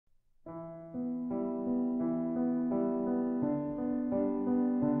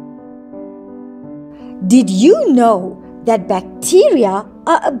Did you know that bacteria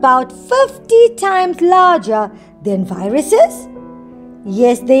are about 50 times larger than viruses?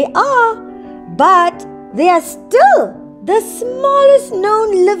 Yes, they are, but they are still the smallest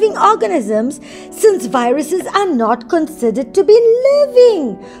known living organisms, since viruses are not considered to be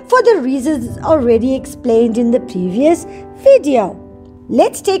living for the reasons already explained in the previous video.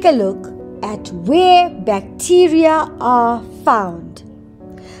 Let's take a look at where bacteria are found.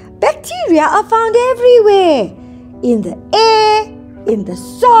 Bacteria are found everywhere, in the air, in the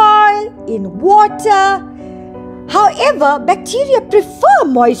soil, in water. However, bacteria prefer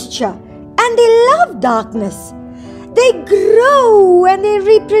moisture and they love darkness. They grow and they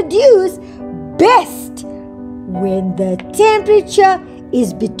reproduce best when the temperature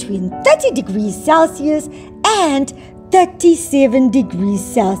is between 30 degrees Celsius and 37 degrees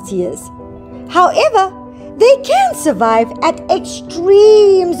Celsius. However, they can survive at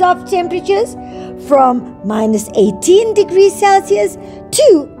extremes of temperatures from minus 18 degrees Celsius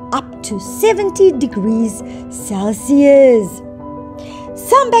to up to 70 degrees Celsius.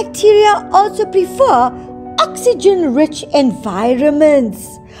 Some bacteria also prefer oxygen-rich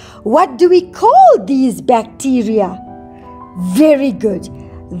environments. What do we call these bacteria? Very good.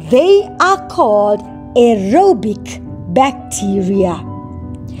 They are called aerobic bacteria.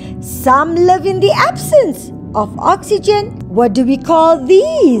 Some live in the absence of oxygen. What do we call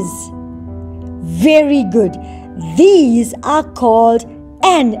these? Very good. These are called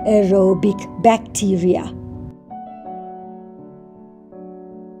anaerobic bacteria.